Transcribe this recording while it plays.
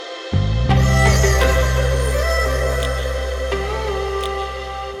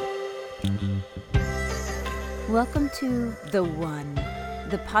Welcome to The One,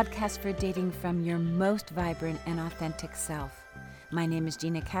 the podcast for dating from your most vibrant and authentic self. My name is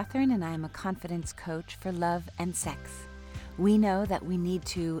Gina Catherine, and I am a confidence coach for love and sex. We know that we need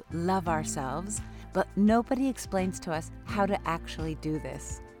to love ourselves, but nobody explains to us how to actually do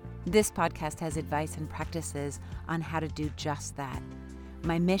this. This podcast has advice and practices on how to do just that.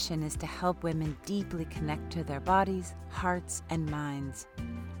 My mission is to help women deeply connect to their bodies, hearts, and minds.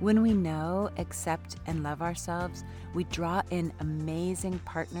 When we know, accept, and love ourselves, we draw in amazing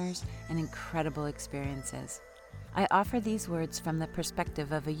partners and incredible experiences. I offer these words from the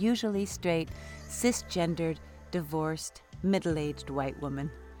perspective of a usually straight, cisgendered, divorced, middle-aged white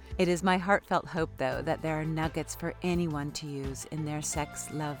woman. It is my heartfelt hope, though, that there are nuggets for anyone to use in their sex,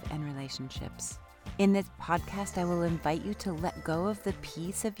 love, and relationships. In this podcast, I will invite you to let go of the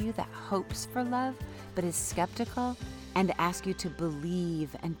piece of you that hopes for love but is skeptical, and ask you to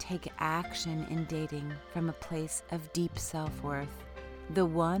believe and take action in dating from a place of deep self-worth. The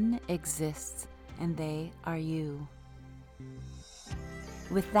one exists, and they are you.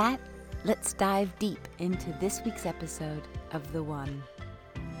 With that, let's dive deep into this week's episode of The One.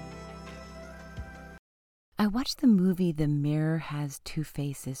 I watched the movie The Mirror Has Two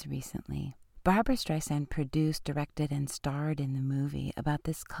Faces recently. Barbra Streisand produced, directed, and starred in the movie about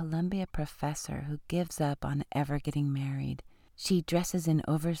this Columbia professor who gives up on ever getting married. She dresses in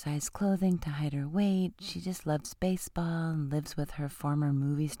oversized clothing to hide her weight. She just loves baseball and lives with her former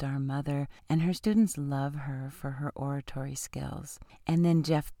movie star mother, and her students love her for her oratory skills. And then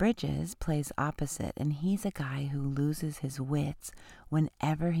Jeff Bridges plays opposite, and he's a guy who loses his wits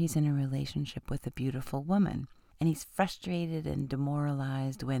whenever he's in a relationship with a beautiful woman. And he's frustrated and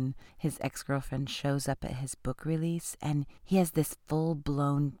demoralized when his ex-girlfriend shows up at his book release, and he has this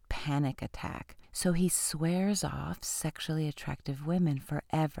full-blown panic attack. So he swears off sexually attractive women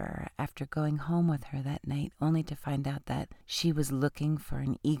forever after going home with her that night, only to find out that she was looking for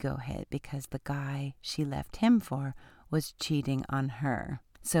an ego hit because the guy she left him for was cheating on her.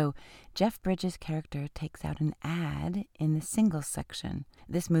 So Jeff Bridges' character takes out an ad in the singles section.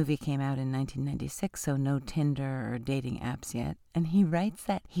 This movie came out in 1996, so no Tinder or dating apps yet. And he writes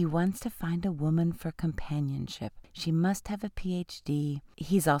that he wants to find a woman for companionship. She must have a PhD.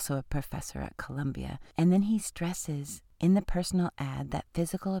 He's also a professor at Columbia. And then he stresses in the personal ad that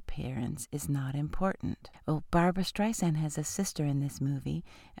physical appearance is not important. Well, Barbra Streisand has a sister in this movie.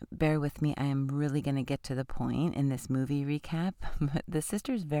 Bear with me, I am really going to get to the point in this movie recap. But the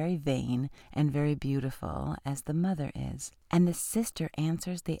sister's very vain and very beautiful, as the mother is. And the sister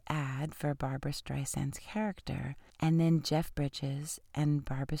answers the ad for Barbra Streisand's character. And then Jeff Bridges and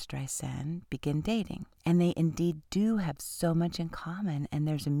Barbra Streisand begin dating. And they indeed do have so much in common, and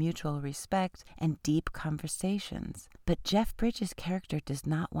there's a mutual respect and deep conversations. But Jeff Bridges' character does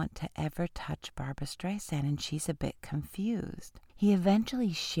not want to ever touch Barbra Streisand, and she's a bit confused. He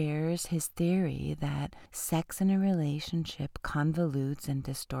eventually shares his theory that sex in a relationship convolutes and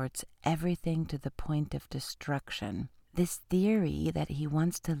distorts everything to the point of destruction. This theory that he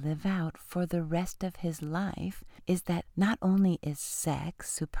wants to live out for the rest of his life is that not only is sex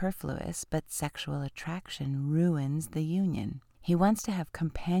superfluous, but sexual attraction ruins the union. He wants to have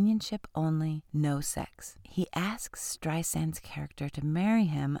companionship only, no sex. He asks Streisand's character to marry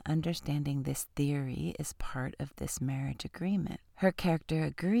him, understanding this theory is part of this marriage agreement. Her character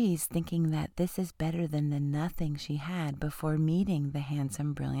agrees, thinking that this is better than the nothing she had before meeting the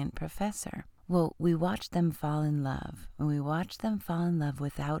handsome, brilliant professor. Well, we watch them fall in love, and we watch them fall in love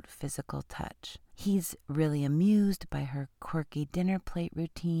without physical touch. He's really amused by her quirky dinner plate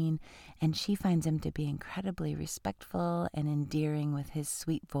routine, and she finds him to be incredibly respectful and endearing with his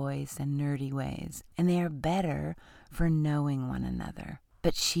sweet voice and nerdy ways. And they are better for knowing one another.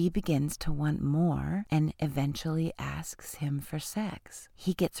 But she begins to want more and eventually asks him for sex.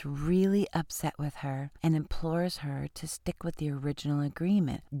 He gets really upset with her and implores her to stick with the original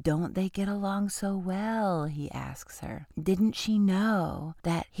agreement. Don't they get along so well? He asks her. Didn't she know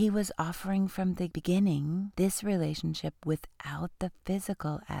that he was offering from the beginning this relationship without the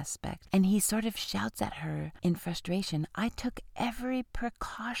physical aspect? And he sort of shouts at her in frustration, I took every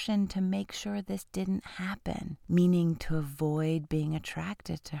precaution to make sure this didn't happen, meaning to avoid being attracted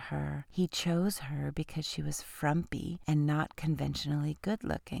to her. He chose her because she was frumpy and not conventionally good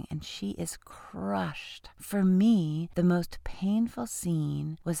looking, and she is crushed. For me, the most painful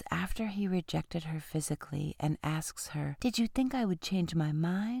scene was after he rejected her physically and asks her, did you think I would change my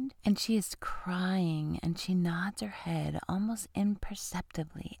mind? And she is crying, and she nods her head almost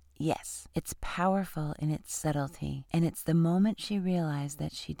imperceptibly. Yes, it's powerful in its subtlety, and it's the moment she realized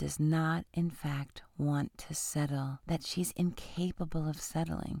that she does not, in fact, want to settle, that she's incapable of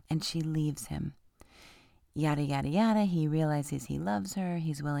settling, and she leaves him. Yada, yada, yada. He realizes he loves her.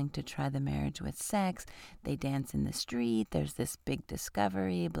 He's willing to try the marriage with sex. They dance in the street. There's this big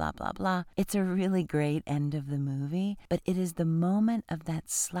discovery, blah, blah, blah. It's a really great end of the movie, but it is the moment of that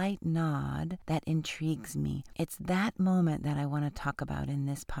slight nod that intrigues me. It's that moment that I want to talk about in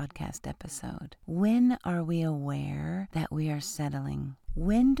this podcast episode. When are we aware that we are settling?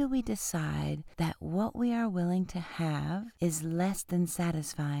 When do we decide that what we are willing to have is less than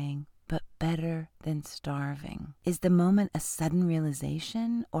satisfying, but better than starving? Is the moment a sudden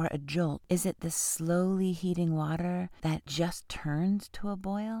realization or a jolt? Is it the slowly heating water that just turns to a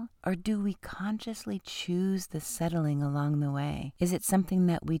boil? Or do we consciously choose the settling along the way? Is it something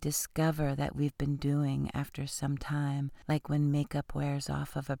that we discover that we've been doing after some time, like when makeup wears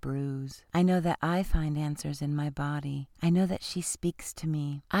off of a bruise? I know that I find answers in my body. I know that she speaks to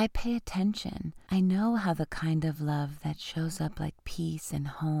me. I pay attention. I know how the kind of love that shows up like peace and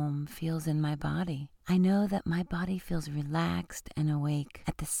home feels in my body. I know that my body feels relaxed and awake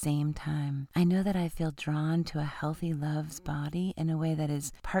at the same time. I know that I feel drawn to a healthy love's body in a way that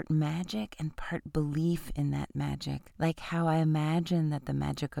is part magic and part belief in that magic. Like how I imagine that the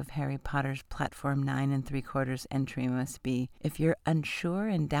magic of Harry Potter's platform 9 3/4 entry must be. If you're unsure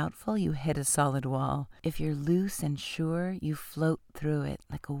and doubtful, you hit a solid wall. If you're loose and sure, you float through it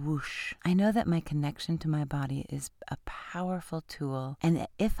like a whoosh. I know that my connection to my body is a powerful tool, and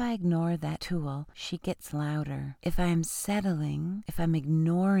if I ignore that tool, she gets louder. If I am settling, if I'm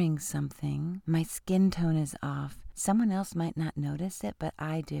ignoring something, my skin tone is off. Someone else might not notice it, but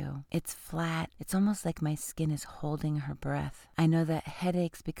I do. It's flat. It's almost like my skin is holding her breath. I know that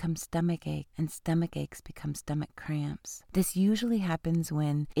headaches become stomach ache and stomach aches become stomach cramps. This usually happens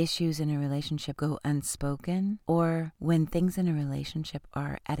when issues in a relationship go unspoken or when things in a relationship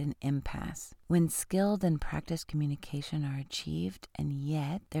are at an impasse. When skilled and practiced communication are achieved, and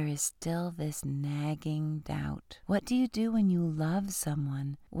yet there is still this nagging doubt. What do you do when you love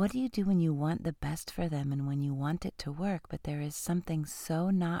someone? What do you do when you want the best for them and when you want it to work, but there is something so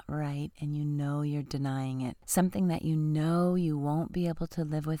not right and you know you're denying it? Something that you know you won't be able to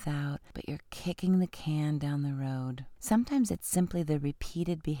live without, but you're kicking the can down the road. Sometimes it's simply the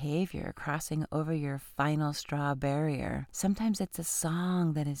repeated behavior crossing over your final straw barrier. Sometimes it's a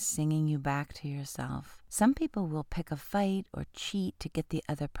song that is singing you back to yourself. Some people will pick a fight or cheat to get the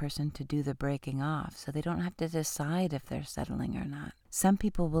other person to do the breaking off so they don't have to decide if they're settling or not. Some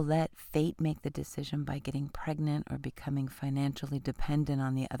people will let fate make the decision by getting pregnant or becoming financially dependent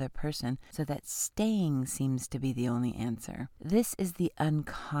on the other person so that staying seems to be the only answer. This is the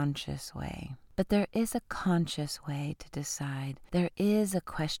unconscious way. But there is a conscious way to decide. There is a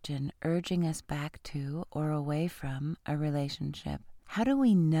question urging us back to or away from a relationship. How do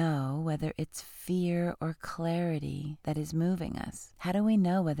we know whether it's fear or clarity that is moving us? How do we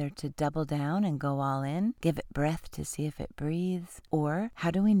know whether to double down and go all in, give it breath to see if it breathes? Or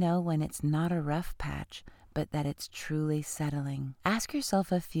how do we know when it's not a rough patch, but that it's truly settling? Ask yourself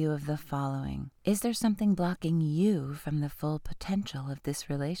a few of the following. Is there something blocking you from the full potential of this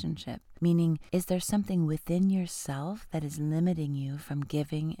relationship? Meaning, is there something within yourself that is limiting you from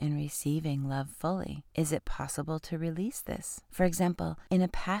giving and receiving love fully? Is it possible to release this? For example, in a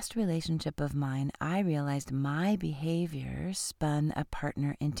past relationship of mine, I realized my behavior spun a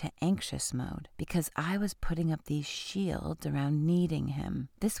partner into anxious mode because I was putting up these shields around needing him.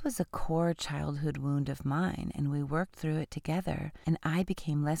 This was a core childhood wound of mine, and we worked through it together, and I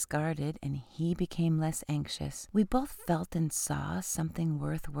became less guarded and he became less anxious. We both felt and saw something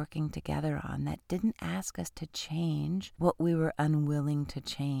worth working together on that didn't ask us to change what we were unwilling to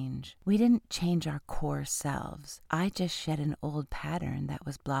change. We didn't change our core selves. I just shed an old pattern that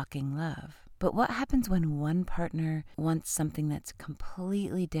was blocking love. But what happens when one partner wants something that's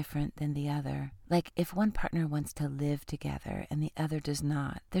completely different than the other? Like if one partner wants to live together and the other does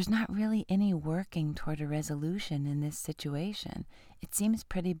not, there's not really any working toward a resolution in this situation. It seems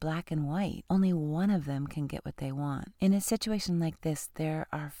pretty black and white. Only one of them can get what they want. In a situation like this, there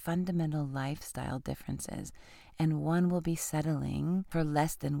are fundamental lifestyle differences, and one will be settling for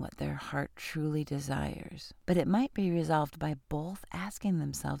less than what their heart truly desires. But it might be resolved by both asking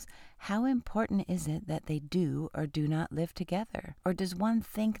themselves, how important is it that they do or do not live together? Or does one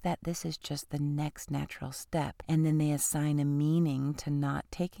think that this is just the next natural step, and then they assign a meaning to not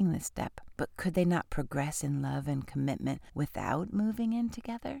taking the step? but could they not progress in love and commitment without moving in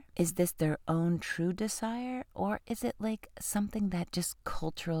together? Is this their own true desire, or is it like something that just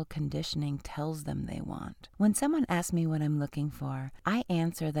cultural conditioning tells them they want? When someone asks me what I'm looking for, I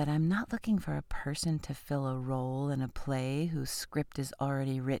answer that I'm not looking for a person to fill a role in a play whose script is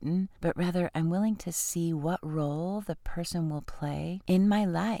already written, but rather I'm willing to see what role the person will play in my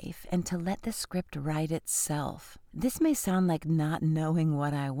life and to let the script write itself. This may sound like not knowing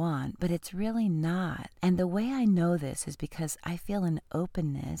what I want, but it's really not. And the way I know this is because I feel an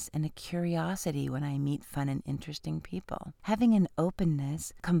openness and a curiosity when I meet fun and interesting people. Having an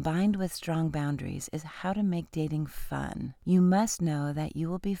openness combined with strong boundaries is how to make dating fun. You must know that you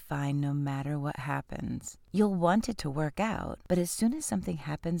will be fine no matter what happens. You'll want it to work out, but as soon as something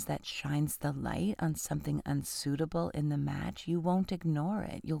happens that shines the light on something unsuitable in the match, you won't ignore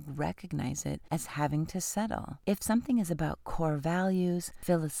it. You'll recognize it as having to settle. If something is about core values,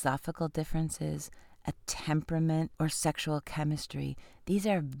 philosophical differences, a temperament, or sexual chemistry, these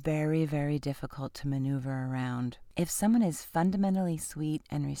are very, very difficult to maneuver around. If someone is fundamentally sweet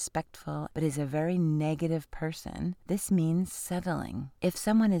and respectful but is a very negative person, this means settling. If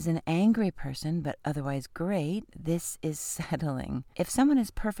someone is an angry person but otherwise great, this is settling. If someone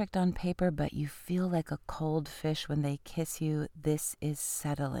is perfect on paper but you feel like a cold fish when they kiss you, this is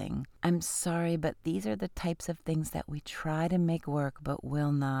settling. I'm sorry, but these are the types of things that we try to make work but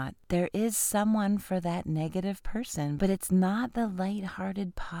will not. There is someone for that negative person, but it's not the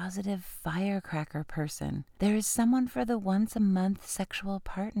light-hearted, positive firecracker person. There is someone for the once-a-month sexual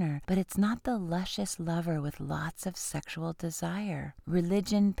partner, but it's not the luscious lover with lots of sexual desire.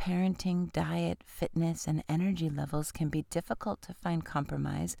 Religion, parenting, diet, fitness, and energy levels can be difficult to find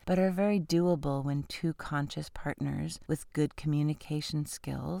compromise, but are very doable when two conscious partners with good communication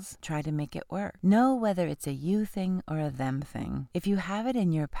skills try to make it work. Know whether it's a you thing or a them thing. If you have it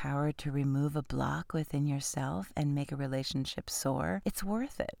in your power to remove a block within yourself and make a relationship soar, it's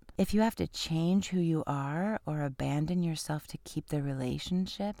worth it. If you have to change who you are or abandon yourself to keep the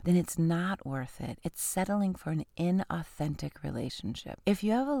relationship, then it's not worth it. It's settling for an inauthentic relationship. If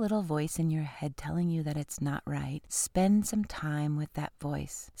you have a little voice in your head telling you that it's not right, spend some time with that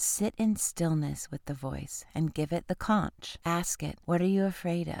voice. Sit in stillness with the voice and give it the conch. Ask it, what are you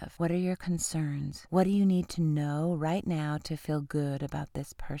afraid of? What are your concerns? What do you need to know right now to feel good about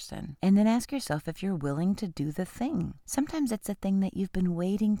this person? And then ask yourself if you're willing to do the thing. Sometimes it's a thing that you've been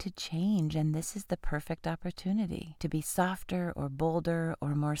waiting to change, and this is the perfect opportunity to be softer or bolder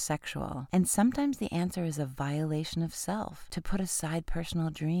or more sexual. And sometimes the answer is a violation of self, to put aside personal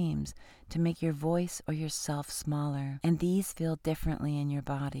dreams, to make your voice or yourself smaller. And these feel differently in your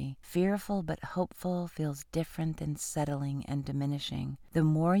body. Fearful but hopeful feels different than settling and diminishing. The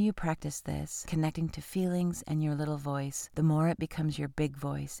more you practice this, connecting to feelings and your little voice, the more it becomes your big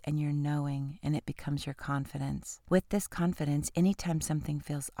voice and your knowing, and it becomes your confidence. With this confidence, anytime something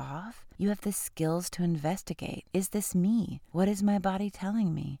feels off, you have the skills to investigate. Is this me? What is my body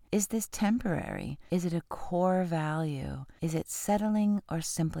telling me? Is this temporary? Is it a core value? Is it settling or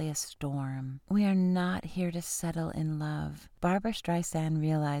simply a storm? We are not here to settle in love. Barbra Streisand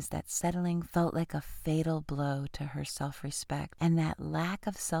realized that settling felt like a fatal blow to her self-respect, and that lack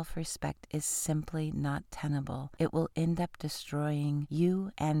of self-respect is simply not tenable. It will end up destroying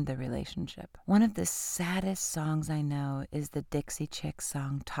you and the relationship. One of the saddest songs I know is the Dixie Chicks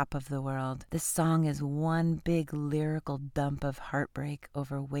song, Top of the World. The song is one big lyrical dump of heartbreak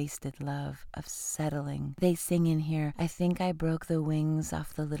over wasted love, of settling. They sing in here, I think I broke the wings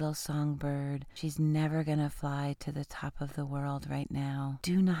off the little songbird. She's never gonna fly to the top of the world right now.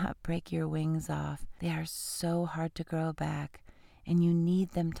 Do not break your wings off. They are so hard to grow back, and you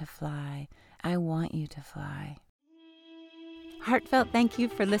need them to fly. I want you to fly. Heartfelt thank you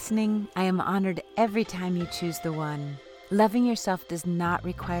for listening. I am honored every time you choose the one. Loving yourself does not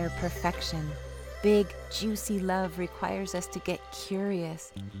require perfection. Big, juicy love requires us to get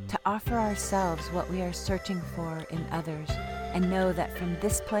curious, to offer ourselves what we are searching for in others, and know that from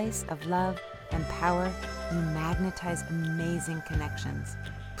this place of love and power, you magnetize amazing connections.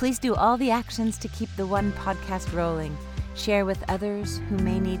 Please do all the actions to keep the One podcast rolling. Share with others who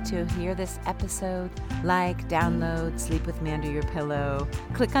may need to hear this episode. Like, download, sleep with me under your pillow.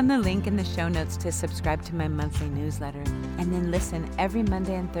 Click on the link in the show notes to subscribe to my monthly newsletter. And then listen every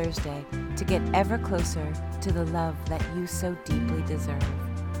Monday and Thursday to get ever closer to the love that you so deeply deserve.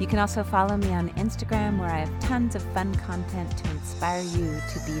 You can also follow me on Instagram, where I have tons of fun content to inspire you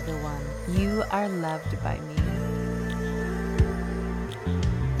to be the one. You are loved by me.